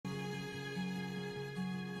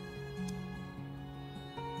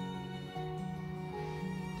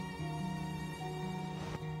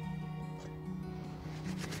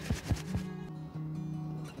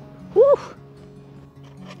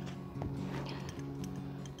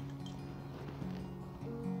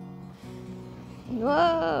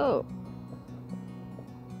Whoa!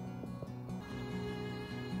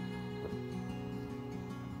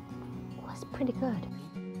 That's pretty good.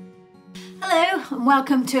 Hello and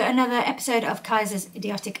welcome to another episode of Kaiser's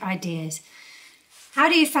Idiotic Ideas. How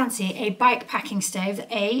do you fancy a bike packing stove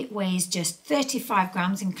that A, weighs just 35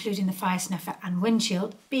 grams including the fire snuffer and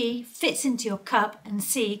windshield, B, fits into your cup, and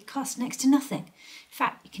C, costs next to nothing? In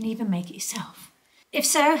fact, you can even make it yourself. If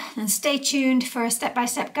so, then stay tuned for a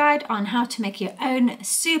step-by-step guide on how to make your own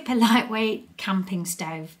super lightweight camping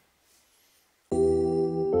stove.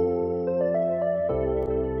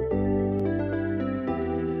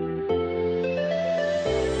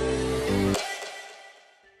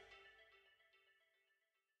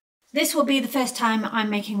 This will be the first time I'm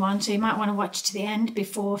making one, so you might want to watch to the end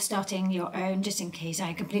before starting your own, just in case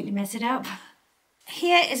I completely mess it up.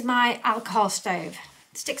 Here is my alcohol stove.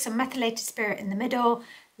 Stick some methylated spirit in the middle,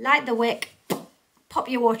 light the wick, pop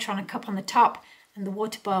your water on a cup on the top, and the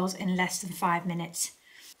water boils in less than 5 minutes.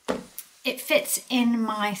 It fits in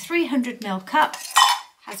my 300ml cup,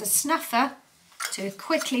 has a snuffer to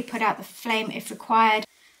quickly put out the flame if required,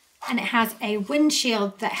 and it has a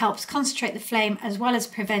windshield that helps concentrate the flame as well as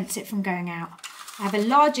prevents it from going out. I have a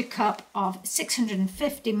larger cup of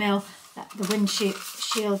 650ml that the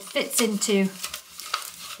windshield fits into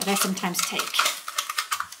that I sometimes take.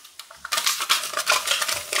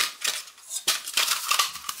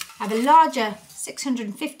 I have a larger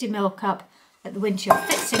 650ml cup that the windshield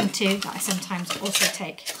fits into that I sometimes also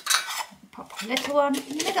take. Pop a little one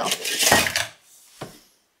in the middle.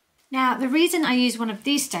 Now, the reason I use one of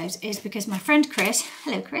these stoves is because my friend Chris,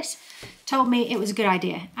 hello Chris, told me it was a good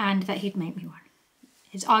idea and that he'd make me one.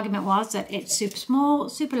 His argument was that it's super small,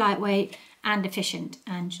 super lightweight and efficient,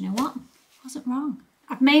 and you know what? I wasn't wrong.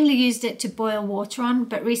 I've mainly used it to boil water on,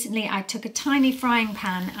 but recently I took a tiny frying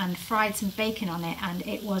pan and fried some bacon on it and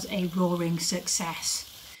it was a roaring success.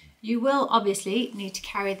 You will obviously need to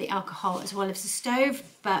carry the alcohol as well as the stove,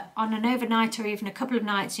 but on an overnight or even a couple of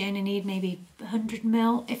nights you only need maybe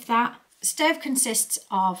 100ml, if that. The stove consists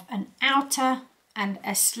of an outer and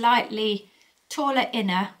a slightly taller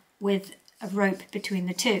inner with a rope between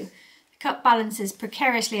the two. The cup balances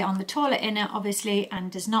precariously on the taller inner obviously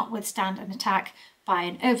and does not withstand an attack by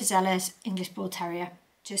an overzealous English Bull Terrier,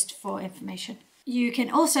 just for information. You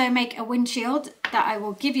can also make a windshield that I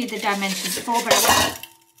will give you the dimensions for,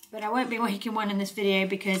 but I won't be making one in this video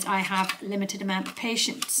because I have a limited amount of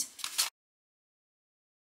patience.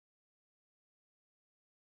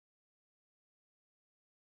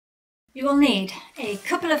 You will need a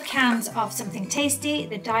couple of cans of something tasty.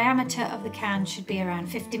 The diameter of the can should be around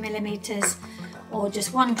 50mm, or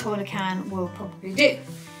just one taller can will probably do.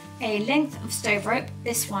 A length of stove rope,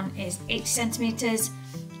 this one is 80cm.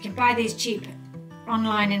 You can buy these cheap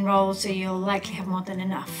online in rolls, so you'll likely have more than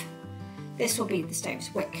enough. This will be the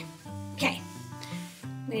stove's wick. Okay,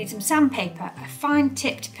 we need some sandpaper, a fine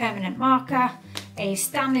tipped permanent marker, a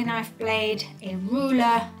Stanley knife blade, a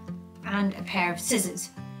ruler, and a pair of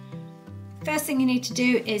scissors. First thing you need to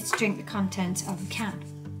do is drink the contents of the can.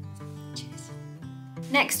 Cheers.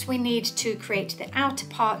 Next, we need to create the outer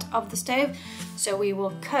part of the stove, so we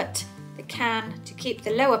will cut the can to keep the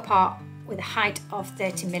lower part with a height of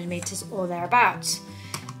 30mm or thereabouts.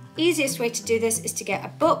 Easiest way to do this is to get a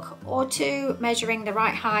book or two measuring the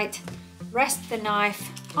right height, rest the knife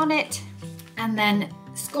on it, and then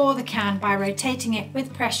score the can by rotating it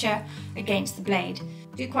with pressure against the blade.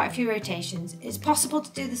 Do quite a few rotations. It's possible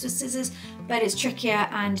to do this with scissors, but it's trickier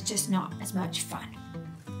and just not as much fun.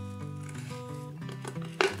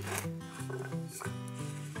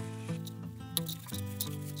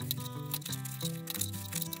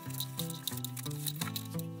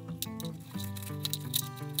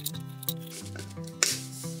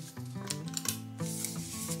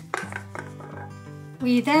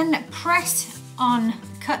 We then press on the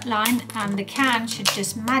cut line and the can should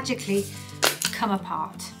just magically come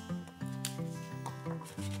apart.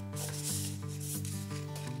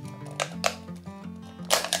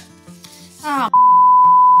 Oh,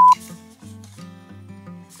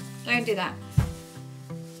 don't do that.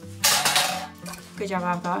 Good job,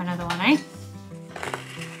 I've got another one, eh?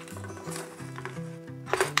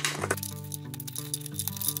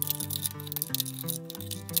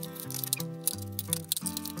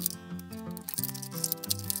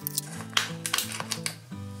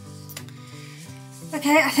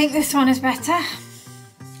 Okay, I think this one is better.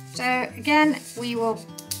 So again, we will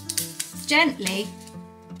gently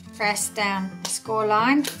press down the score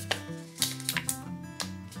line for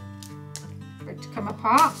it to come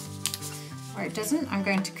apart. Where it doesn't, I'm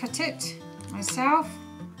going to cut it myself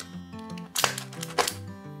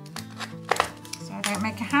so I don't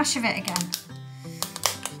make a hash of it again.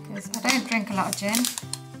 I don't drink a lot of gin.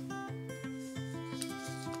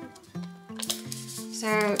 So,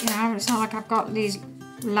 you know, it's not like I've got these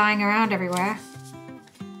lying around everywhere.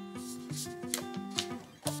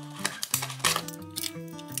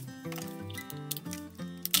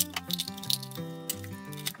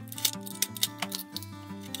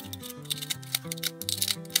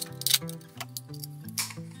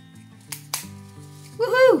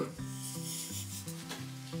 Woohoo!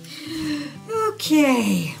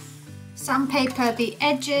 Okay. Sandpaper the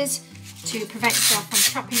edges to prevent yourself from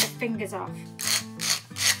chopping the fingers off.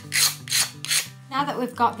 Now that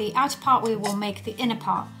we've got the outer part, we will make the inner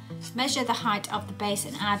part. Measure the height of the base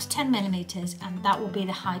and add 10 millimeters, and that will be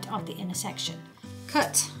the height of the inner section.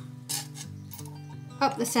 Cut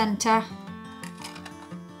up the center.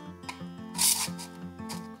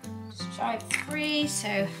 Just try 3,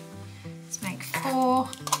 so let's make 4.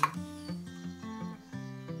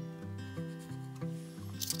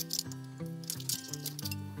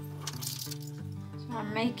 So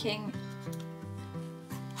I'm making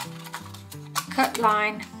a cut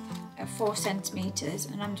line of 4 centimeters,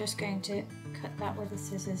 and I'm just going to cut that with the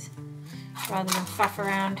scissors rather than faff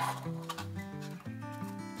around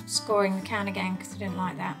scoring the can again, because I didn't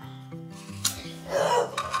like that.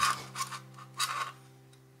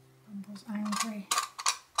 Bumble's angry.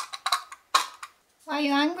 Why are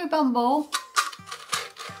you angry, Bumble?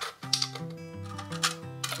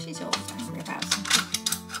 She's always angry about something.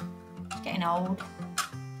 She's getting old.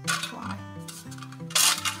 That's why.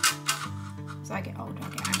 As I get older, I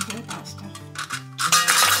get angry about stuff.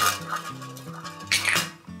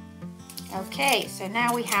 Okay, so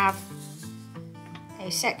now we have a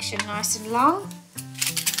section nice and long.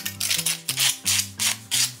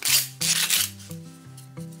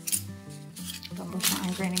 Bumble's not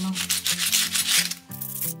angry anymore.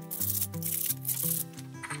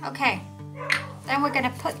 Okay, then we're going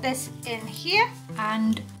to put this in here,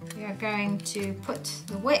 and we are going to put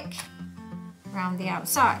the wick around the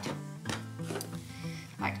outside,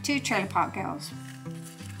 like 2 Trailer Park Girls.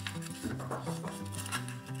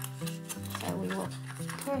 So we will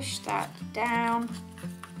push that down.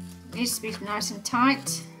 It needs to be nice and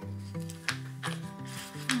tight.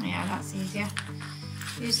 Yeah, that's easier.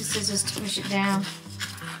 Use the scissors to push it down.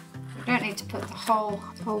 We don't need to put the whole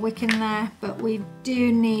wick in there, but we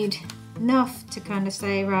do need enough to kind of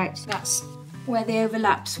say, right, that's where the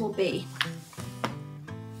overlaps will be.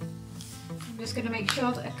 I'm just going to make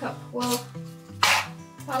sure that a cup will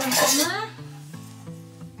balance on there.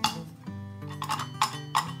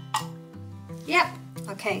 Yep.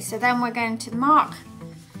 Okay, so then we're going to mark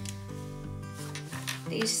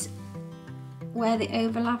these where the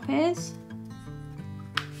overlap is.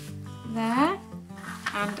 There.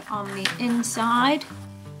 And on the inside,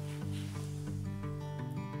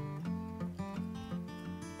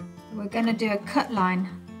 we're going to do a cut line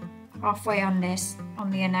halfway on this,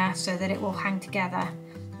 on the inner, so that it will hang together.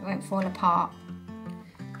 It won't fall apart.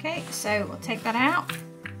 Okay, so we'll take that out.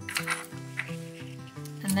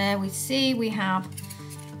 And there we see we have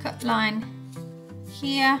a cut line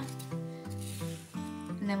here.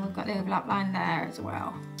 And then we've got the overlap line there as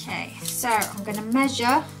well. Okay, so I'm going to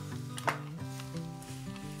measure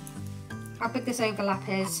how big this overlap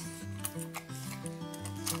is.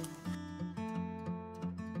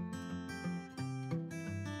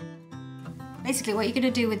 Basically what you're going to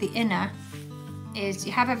do with the inner is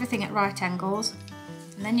you have everything at right angles,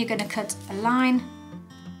 and then you're going to cut a line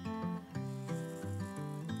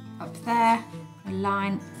up there, a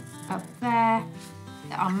line up there,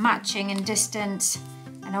 that are matching in distance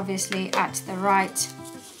and obviously at the right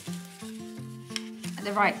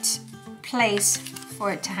place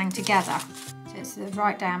for it to hang together. So it's the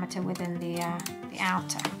right diameter within the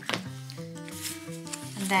outer.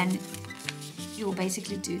 And then you'll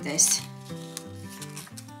basically do this.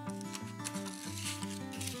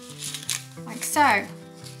 Like so.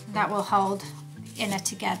 That will hold the inner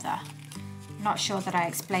together. I'm not sure that I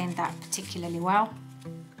explained that particularly well,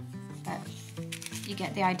 but you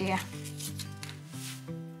get the idea.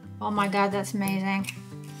 Oh my god, that's amazing.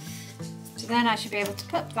 So then I should be able to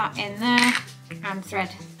put that in there and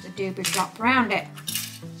thread the doobie flop around it.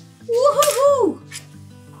 Woohoo!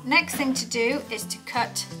 Next thing to do is to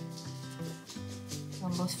cut.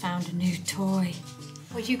 Bumble's found a new toy.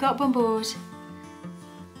 What you got, Bumbles?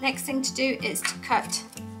 Next thing to do is to cut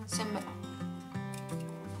some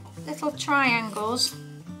little triangles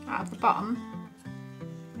out of the bottom.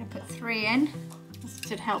 I'm going to put 3 in. This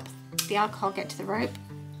should help the alcohol get to the rope.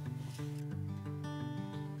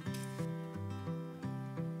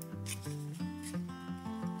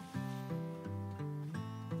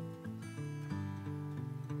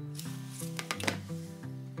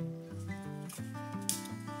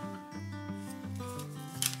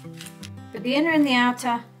 Put the inner and the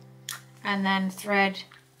outer, and then thread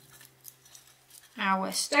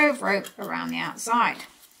our stove rope around the outside.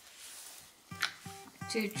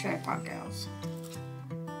 2 tripod girls.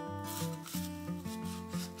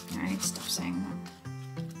 I need to stop saying that.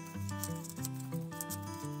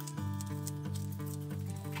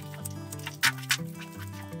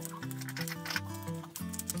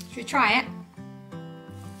 Should we try it?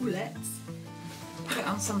 Let's put it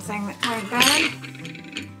on something that won't burn.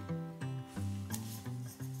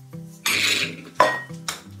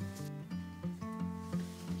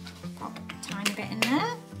 Pop a tiny bit in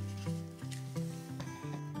there.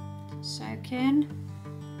 Soak in.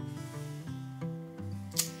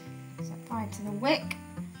 Set fire to the wick.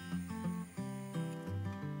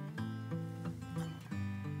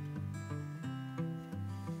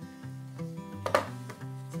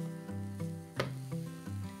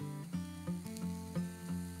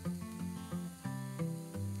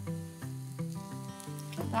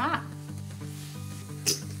 That.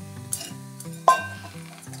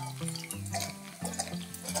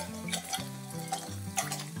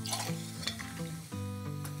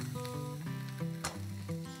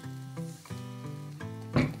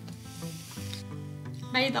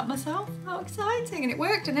 Made that myself. How exciting, and it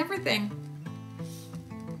worked and everything.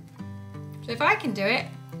 So if I can do it,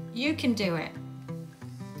 you can do it.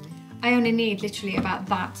 I only need literally about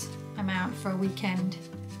that amount for a weekend.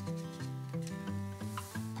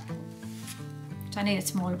 I need a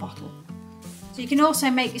smaller bottle. So you can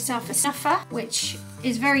also make yourself a snuffer, which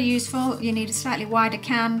is very useful. You need a slightly wider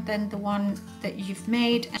can than the one that you've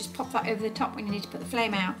made. And just pop that over the top when you need to put the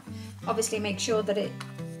flame out. Obviously make sure that it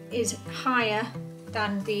is higher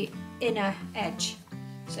than the inner edge,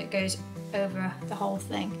 so it goes over the whole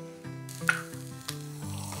thing.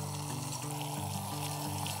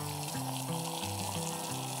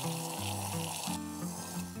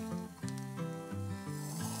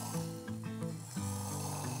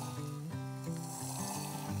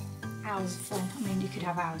 Hours of fun. I mean, you could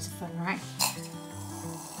have hours of fun, right?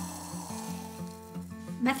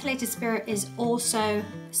 Methylated spirit is also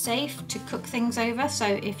safe to cook things over. So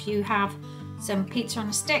if you have some pizza on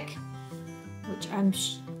a stick, which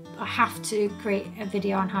I have to create a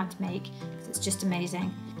video on how to make because it's just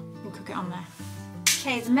amazing, we'll cook it on there.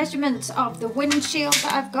 Okay, the measurements of the windshield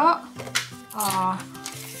that I've got are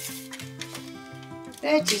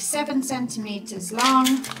 37 centimeters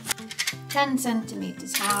long, 10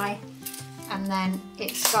 centimeters high, and then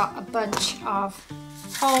it's got a bunch of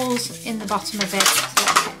holes in the bottom of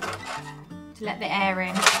it to let the air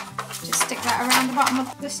in. Just stick that around the bottom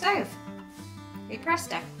of the stove. Be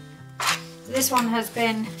presto. So this one has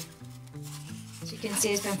been, as you can see,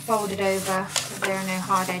 has been folded over so there are no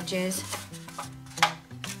hard edges.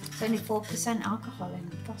 It's only 4% alcohol in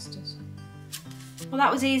Foster's. Well,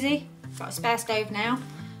 that was easy. Got a spare stove now.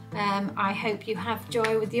 I hope you have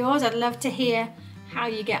joy with yours. I'd love to hear how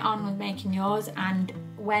you get on with making yours and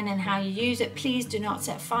when and how you use it. Please do not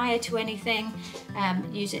set fire to anything.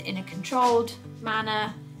 Use it in a controlled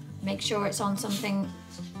manner. Make sure it's on something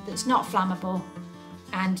that's not flammable,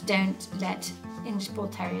 and don't let English Bull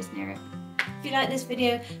Terriers near it. If you like this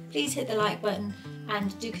video, please hit the like button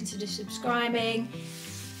and do consider subscribing.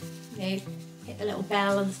 You know, hit the little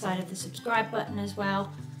bell on the side of the subscribe button as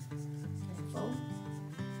well.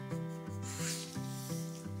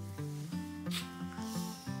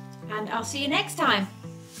 And I'll see you next time.